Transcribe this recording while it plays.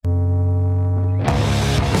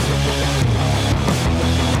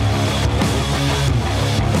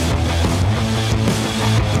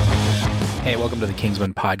Welcome to the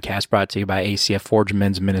Kingsman Podcast, brought to you by ACF Forge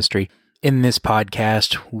Men's Ministry. In this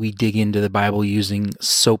podcast, we dig into the Bible using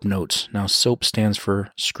SOAP notes. Now, SOAP stands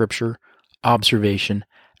for Scripture, Observation,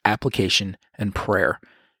 Application, and Prayer.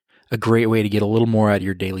 A great way to get a little more out of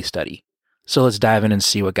your daily study. So let's dive in and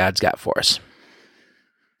see what God's got for us.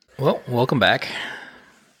 Well, welcome back.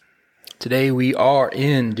 Today we are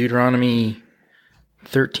in Deuteronomy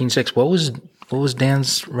 13:6. What was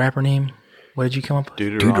Dan's rapper name? What did you come up with?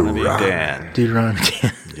 Deuteronomy Dan. Deuteronomy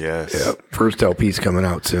Dan. Yes. Yep. First LP's coming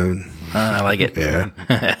out soon. I like it.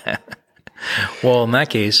 Yeah. Well, in that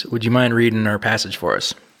case, would you mind reading our passage for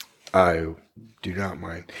us? I do not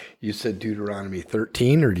mind. You said Deuteronomy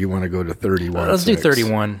 13, or do you want to go to 31? Let's do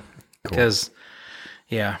 31. Because,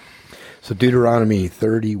 yeah. So Deuteronomy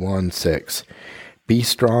 31:6. Be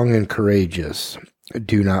strong and courageous.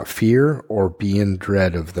 Do not fear or be in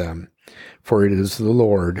dread of them. For it is the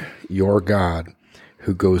Lord, your God,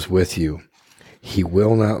 who goes with you. He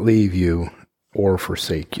will not leave you or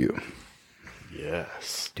forsake you.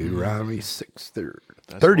 Yes. Deuteronomy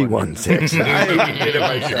 31:6. I did it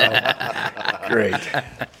myself. Great.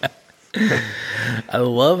 I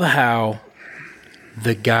love how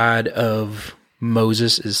the God of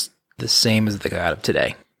Moses is the same as the God of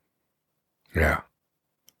today. Yeah.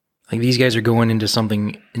 Like, these guys are going into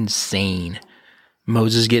something insane.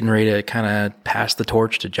 Moses getting ready to kind of pass the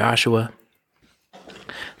torch to Joshua.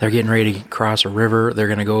 They're getting ready to cross a river. They're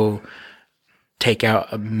going to go take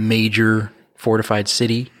out a major fortified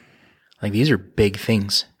city. Like, these are big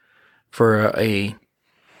things for a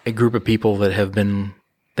group of people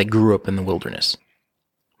that grew up in the wilderness.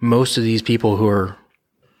 Most of these people who are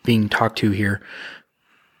being talked to here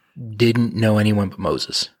didn't know anyone but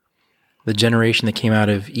Moses. The generation that came out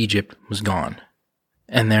of Egypt was gone.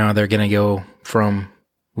 And now they're going to go from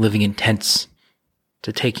living in tents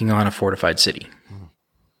to taking on a fortified city.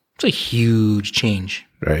 It's a huge change.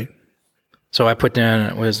 Right. So I put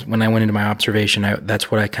down, when I went into my observation,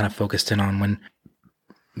 that's what I kind of focused in on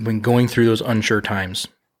when going through those unsure times.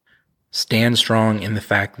 Stand strong in the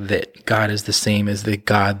fact that God is the same as the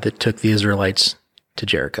God that took the Israelites to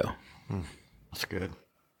Jericho. That's good.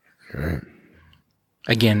 Right.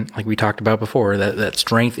 Again, like we talked about before, that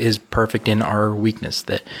strength is perfect in our weakness.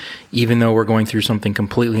 That even though we're going through something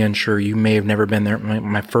completely unsure, you may have never been there.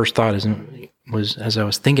 My first thought was, as I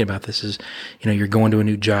was thinking about this, is, you're going to a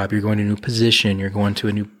new job, you're going to a new position, you're going to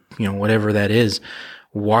a new, whatever that is,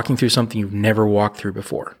 walking through something you've never walked through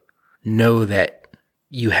before. Know that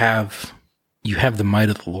you have the might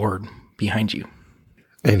of the Lord behind you,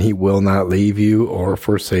 and He will not leave you or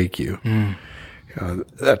forsake you.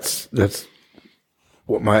 That's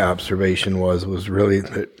what my observation was really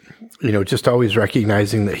that, just always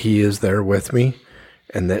recognizing that He is there with me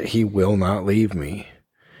and that He will not leave me.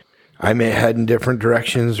 I may head in different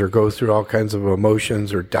directions or go through all kinds of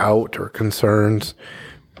emotions or doubt or concerns,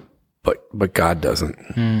 but God doesn't.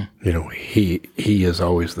 He is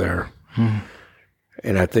always there.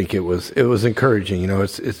 And I think it was encouraging.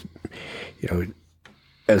 It's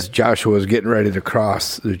as Joshua was getting ready to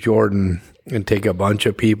cross the Jordan and take a bunch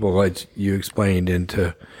of people, as you explained,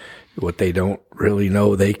 into what they don't really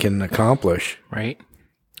know they can accomplish. right?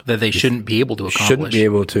 That they shouldn't be able to accomplish. Shouldn't be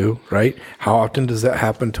able to, right? How often does that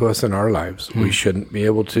happen to us in our lives? We shouldn't be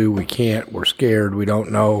able to. We can't. We're scared. We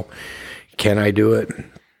don't know. Can I do it?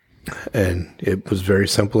 And it was very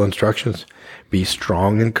simple instructions. Be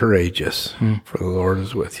strong and courageous, for the Lord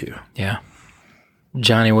is with you. Yeah.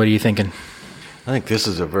 Johnny, what are you thinking? I think this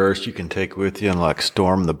is a verse you can take with you and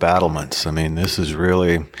storm the battlements. I mean, this is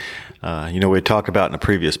really, we talked about in a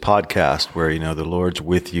previous podcast where, the Lord's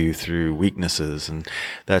with you through weaknesses, and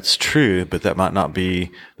that's true, but that might not be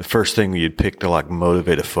the first thing you'd pick to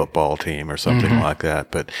motivate a football team or something like that.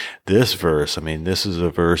 But this verse, this is a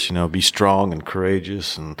verse, be strong and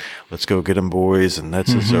courageous and let's go get them, boys. And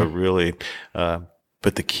that's just a really, but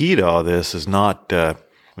the key to all this is not,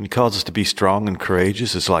 when He calls us to be strong and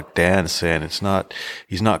courageous, it's like Dan's saying,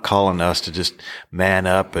 He's not calling us to just man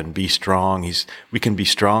up and be strong. We can be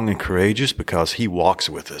strong and courageous because He walks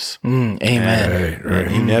with us. Amen. And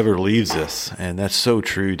He never leaves us. And that's so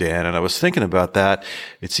true, Dan. And I was thinking about that.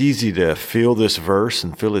 It's easy to feel this verse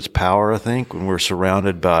and feel its power, I think, when we're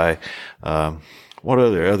surrounded by, what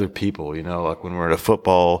are there other people, when we're at a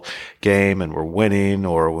football game and we're winning,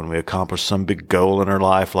 or when we accomplish some big goal in our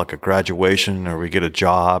life, like a graduation, or we get a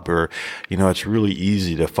job, or, it's really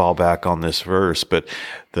easy to fall back on this verse. But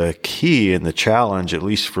the key and the challenge, at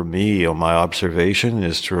least for me on my observation,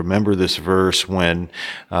 is to remember this verse when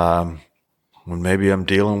when maybe I'm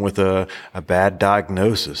dealing with a bad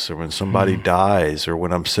diagnosis, or when somebody dies, or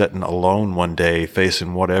when I'm sitting alone one day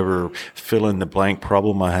facing whatever fill in the blank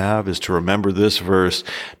problem I have, is to remember this verse,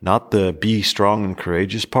 not the be strong and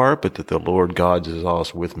courageous part, but that the Lord God is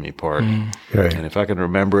also with me part. Right. And if I can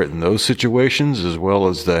remember it in those situations, as well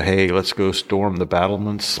as the, hey, let's go storm the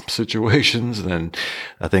battlements situations, then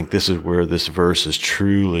I think this is where this verse is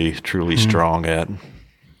truly, truly strong at.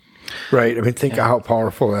 Right. I mean, think of how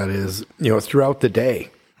powerful that is, throughout the day,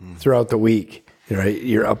 throughout the week, right?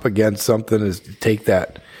 You're up against something, is to take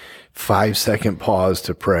that 5-second pause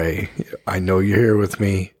to pray. I know you're here with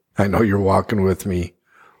me. I know you're walking with me.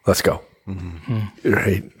 Let's go.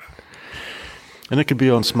 Right. And it could be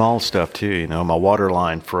on small stuff too. My water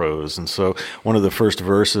line froze. And so one of the first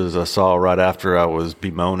verses I saw right after I was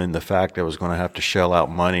bemoaning the fact I was going to have to shell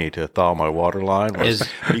out money to thaw my water line was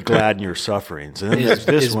be glad in your sufferings. And then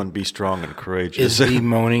this one, be strong and courageous. Is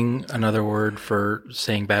bemoaning another word for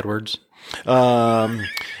saying bad words? A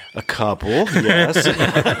couple, yes.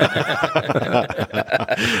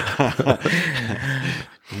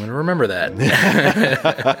 I'm going to remember that.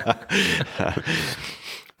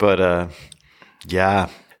 But, yeah,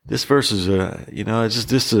 this verse is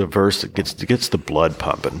this is a verse that gets the blood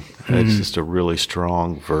pumping. It's just a really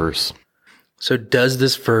strong verse. So does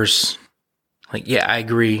this verse, I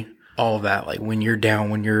agree, all of that. Like when you're down,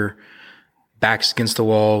 when your back's against the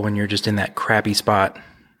wall, when you're just in that crappy spot,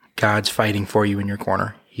 God's fighting for you in your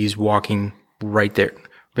corner. He's walking right there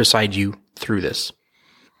beside you through this.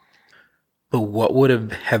 But what would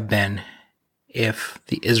have been if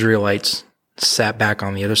the Israelites sat back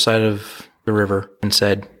on the other side of the river and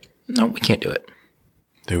said, no, we can't do it?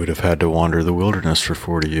 They would have had to wander the wilderness for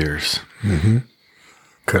 40 years.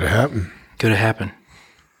 Could have happened. Could have happened.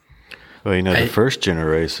 Well, the first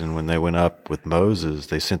generation, when they went up with Moses,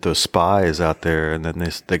 they sent those spies out there, and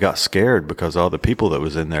then they got scared because of all the people that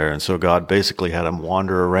was in there. And so God basically had them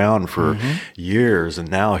wander around for years. And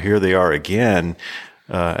now here they are again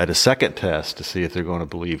at a second test to see if they're going to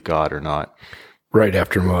believe God or not. Right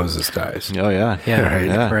after Moses dies. Oh,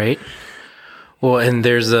 yeah. Right. Well, and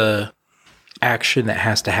there's a action that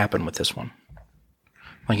has to happen with this one.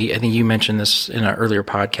 I think you mentioned this in an earlier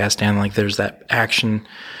podcast, Dan, there's that action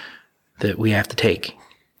that we have to take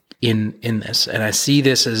in this. And I see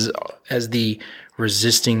this as the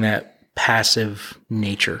resisting that passive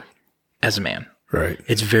nature as a man. Right.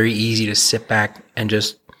 It's very easy to sit back and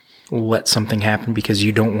just let something happen because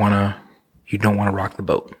you don't want to rock the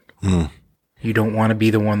boat. You don't want to be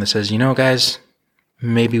the one that says, guys,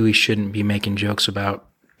 maybe we shouldn't be making jokes about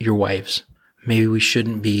your wives. Maybe we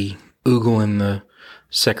shouldn't be oogling the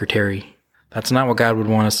secretary. That's not what God would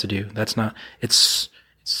want us to do. It's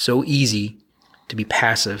so easy to be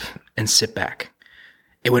passive and sit back.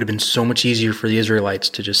 It would have been so much easier for the Israelites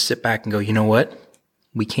to just sit back and go, you know what?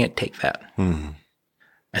 We can't take that.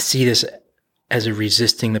 I see this as a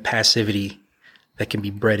resisting the passivity that can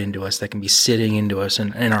be bred into us, that can be sitting into us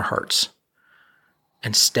in our hearts,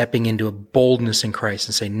 and stepping into a boldness in Christ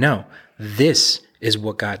and say, no, this is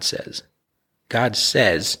what God says. God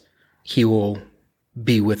says he will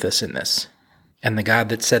be with us in this. And the God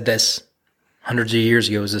that said this hundreds of years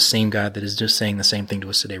ago is the same God that is just saying the same thing to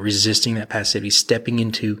us today, resisting that passivity, stepping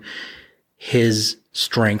into his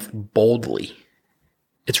strength boldly.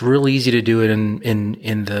 It's real easy to do it in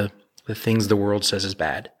the things the world says is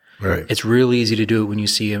bad. Right. It's real easy to do it when you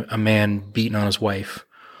see a man beating on his wife,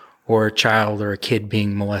 or a child or a kid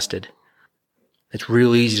being molested. It's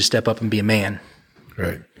real easy to step up and be a man.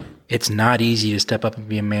 Right. It's not easy to step up and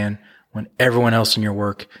be a man when everyone else in your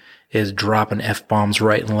work is dropping F-bombs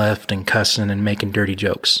right and left and cussing and making dirty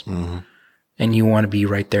jokes. And you want to be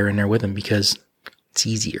right there in there with them because it's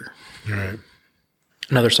easier. Right.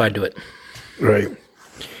 Another side to it. Right.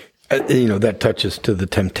 That touches to the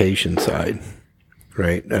temptation side,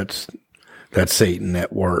 right? That's Satan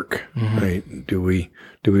at work, right? Do we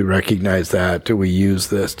recognize that? Do we use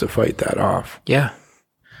this to fight that off? Yeah,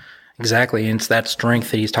 exactly. And it's that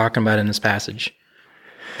strength that he's talking about in this passage,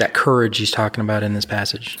 that courage he's talking about in this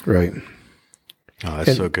passage. Right. Oh,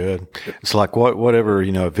 that's so good. It's like whatever,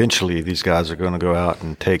 eventually these guys are going to go out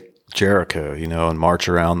and take Jericho, and march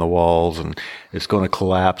around the walls, and it's going to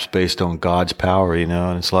collapse based on God's power,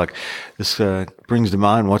 and it's like, this brings to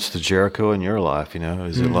mind, what's the Jericho in your life,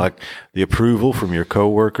 Is it like the approval from your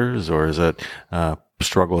coworkers, or is it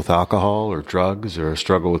struggle with alcohol or drugs, or a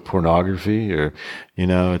struggle with pornography, or,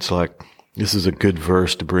 it's like, this is a good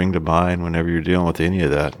verse to bring to mind whenever you're dealing with any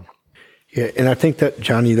of that. Yeah, and I think that,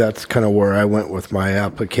 Johnny, that's kind of where I went with my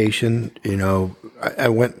application. I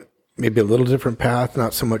went maybe a little different path,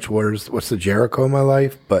 not so much what's the Jericho in my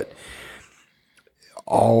life, but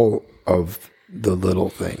all of the little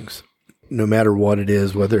things, no matter what it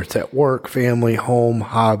is, whether it's at work, family, home,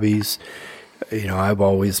 hobbies. I've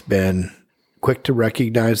always been quick to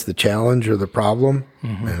recognize the challenge or the problem.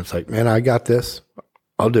 And it's like, man, I got this.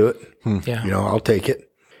 I'll do it. Yeah. I'll take it.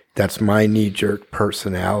 That's my knee-jerk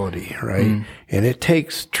personality, right? And it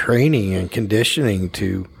takes training and conditioning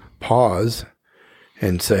to pause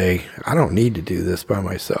and say, I don't need to do this by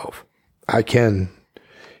myself. I can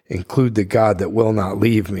include the God that will not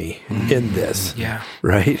leave me in this,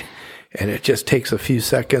 right? And it just takes a few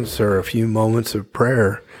seconds or a few moments of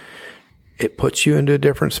prayer. It puts you into a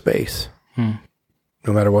different space, no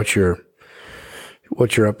matter what you're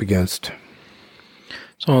up against.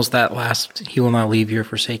 It's almost that last, he will not leave you or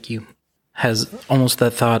forsake you, has almost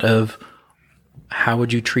that thought of how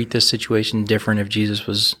would you treat this situation different if Jesus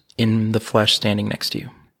was in the flesh standing next to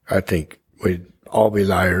you? I think we'd all be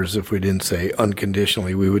liars if we didn't say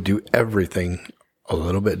unconditionally we would do everything a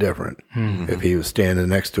little bit different if he was standing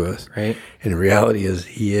next to us. Right. And the reality is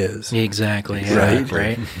he is. Exactly.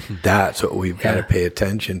 Right. That's what we've got to pay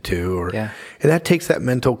attention to. And that takes that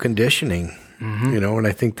mental conditioning, and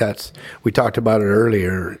I think we talked about it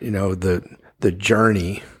earlier, the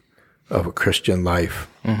journey of a Christian life,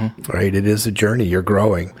 right? It is a journey. You're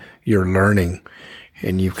growing, you're learning,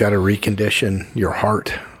 and you've got to recondition your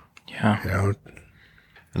heart. Yeah.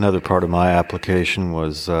 Another part of my application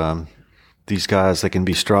was these guys, they can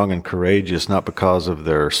be strong and courageous, not because of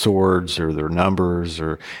their swords or their numbers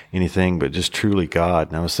or anything, but just truly God.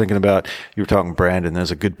 And I was thinking about, you were talking, Brandon,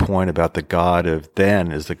 there's a good point about the God of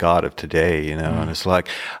then is the God of today, and it's like,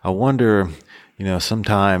 I wonder,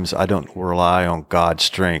 sometimes I don't rely on God's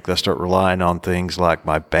strength. I start relying on things like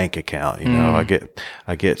my bank account.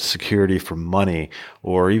 I get security from money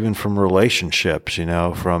or even from relationships,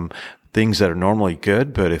 from things that are normally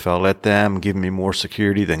good, but if I let them give me more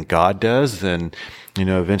security than God does, then,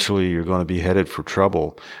 eventually you're going to be headed for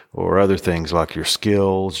trouble, or other things like your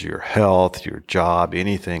skills, your health, your job,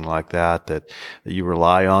 anything like that you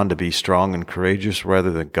rely on to be strong and courageous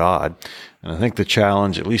rather than God. And I think the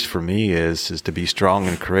challenge, at least for me, is to be strong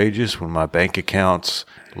and courageous when my bank account's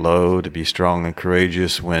low, to be strong and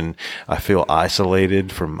courageous when I feel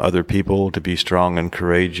isolated from other people, to be strong and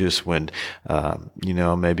courageous when,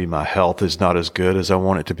 maybe my health is not as good as I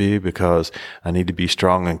want it to be, because I need to be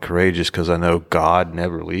strong and courageous because I know God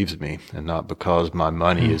never leaves me, and not because my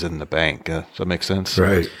money is in the bank. Does that make sense?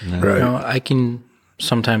 Right. Right. I can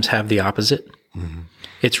sometimes have the opposite.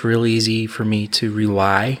 It's real easy for me to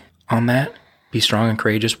rely on that, be strong and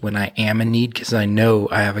courageous when I am in need, because I know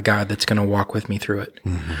I have a God that's going to walk with me through it.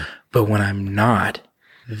 But when I'm not,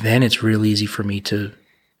 then it's real easy for me to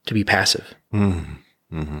be passive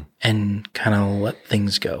and kind of let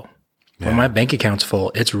things go. When my bank account's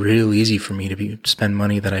full, it's real easy for me to spend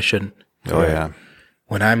money that I shouldn't. Oh, yeah.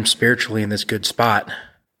 When I'm spiritually in this good spot,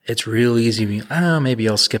 it's real easy to be, maybe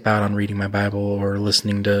I'll skip out on reading my Bible or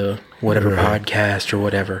listening to whatever podcast or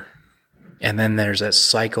whatever. And then there's that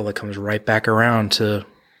cycle that comes right back around to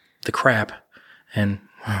the crap. And,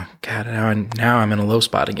 God, now I'm in a low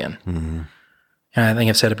spot again. And I think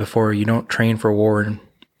I've said it before, you don't train for war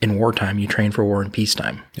in wartime, you train for war in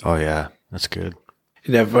peacetime. Oh, yeah. That's good.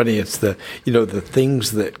 Isn't that funny? It's the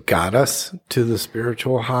things that got us to the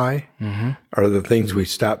spiritual high are the things we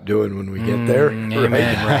stop doing when we get there.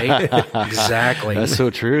 Amen, right? Exactly. That's so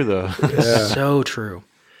true, though. So true.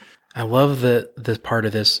 I love the part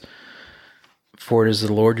of this. For it is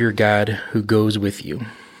the Lord your God who goes with you.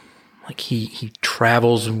 Like he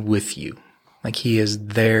travels with you. Like he is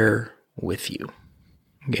there with you.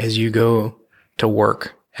 As you go to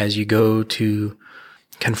work, as you go to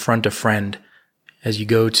confront a friend, as you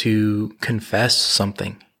go to confess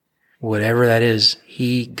something, whatever that is,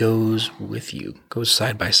 he goes with you, goes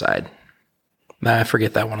side by side. I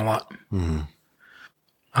forget that one a lot.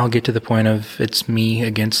 I'll get to the point of it's me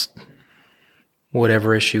against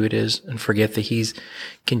whatever issue it is, and forget that he's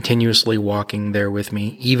continuously walking there with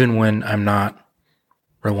me, even when I'm not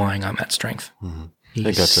relying on that strength. I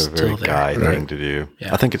think that's a very guy thing to do.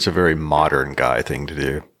 Yeah. I think it's a very modern guy thing to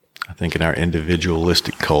do. I think in our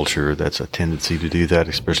individualistic culture, that's a tendency to do that,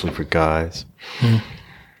 especially for guys.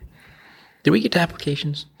 Did we get to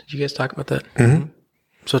applications? Did you guys talk about that?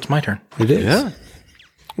 So it's my turn. It is. Yeah.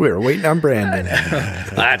 We were waiting on Brandon.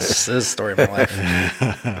 That's the story of my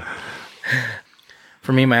life.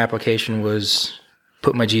 For me, my application was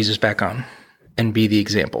put my Jesus back on and be the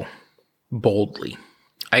example boldly.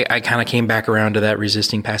 I kind of came back around to that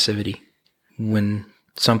resisting passivity. When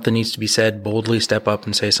something needs to be said, boldly step up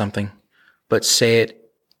and say something, but say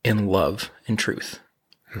it in love and truth.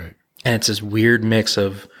 Right. And it's this weird mix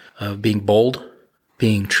of being bold,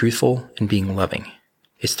 being truthful, and being loving.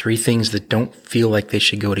 is three things that don't feel like they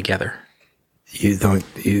should go together. You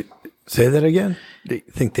say that again? Do you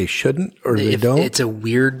think they shouldn't or they don't? It's a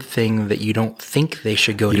weird thing that you don't think they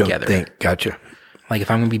should go together. Don't think. Gotcha. Like if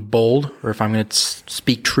I'm going to be bold or if I'm going to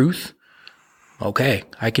speak truth, okay,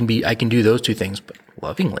 I can do those two things, but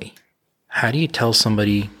lovingly. How do you tell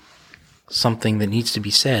somebody something that needs to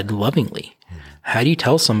be said lovingly? How do you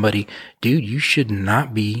tell somebody, dude, you should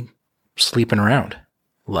not be sleeping around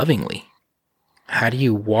lovingly? How do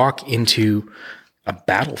you walk into a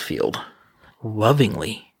battlefield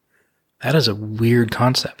lovingly? That is a weird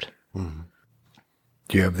concept. Mm-hmm.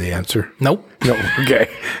 Do you have the answer? Nope. No. Okay.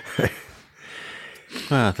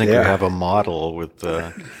 Well, I think we have a model with,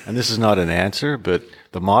 and this is not an answer, but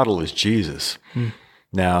the model is Jesus.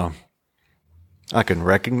 Now, I can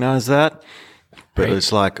recognize that, but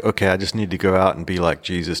it's like, okay, I just need to go out and be like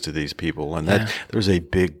Jesus to these people. And there's a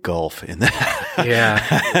big gulf in that.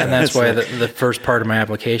 Yeah. And that's why the first part of my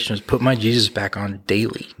application is put my Jesus back on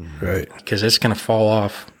daily. Right. Because it's going to fall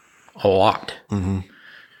off a lot. Mm-hmm.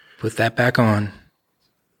 Put that back on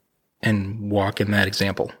and walk in that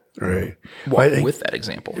example. Right. Walk with that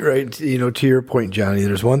example. Right. You know, to your point, Johnny,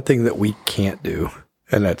 there's one thing that we can't do,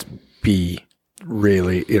 and that's be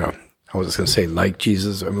really, I was going to say like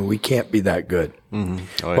Jesus. I mean, we can't be that good. Mm-hmm.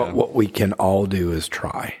 But what we can all do is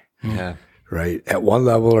try. Yeah. Right. At one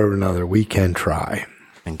level or another, we can try.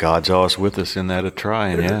 And God's always with us in that of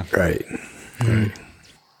trying. Yeah. Right. Right.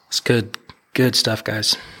 It's good stuff,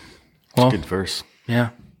 guys. Well, Good verse. Yeah.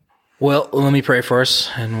 Well, let me pray for us,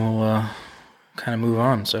 and we'll kind of move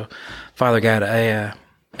on. So, Father God, I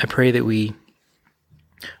pray that we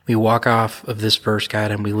walk off of this verse,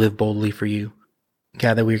 God, and we live boldly for you.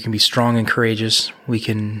 God, that we can be strong and courageous. We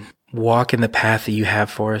can walk in the path that you have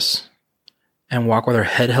for us and walk with our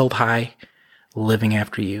head held high, living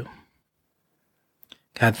after you.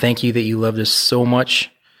 God, thank you that you loved us so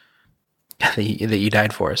much, that you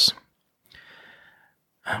died for us.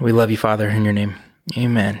 We love you, Father, in your name.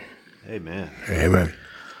 Amen. Amen. Amen.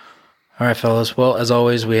 All right, fellas. Well, as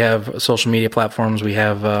always, we have social media platforms. We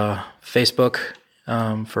have Facebook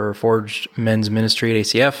for Forged Men's Ministry at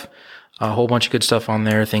ACF. A whole bunch of good stuff on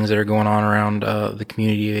there, things that are going on around the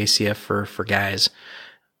community of ACF for guys.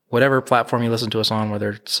 Whatever platform you listen to us on,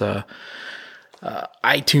 whether it's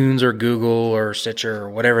iTunes or Google or Stitcher or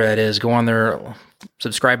whatever that is, go on there,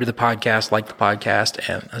 subscribe to the podcast, like the podcast,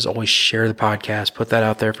 and as always, share the podcast. Put that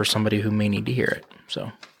out there for somebody who may need to hear it. So,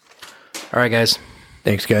 all right, guys.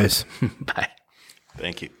 Thanks, guys. Bye.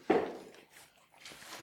 Thank you.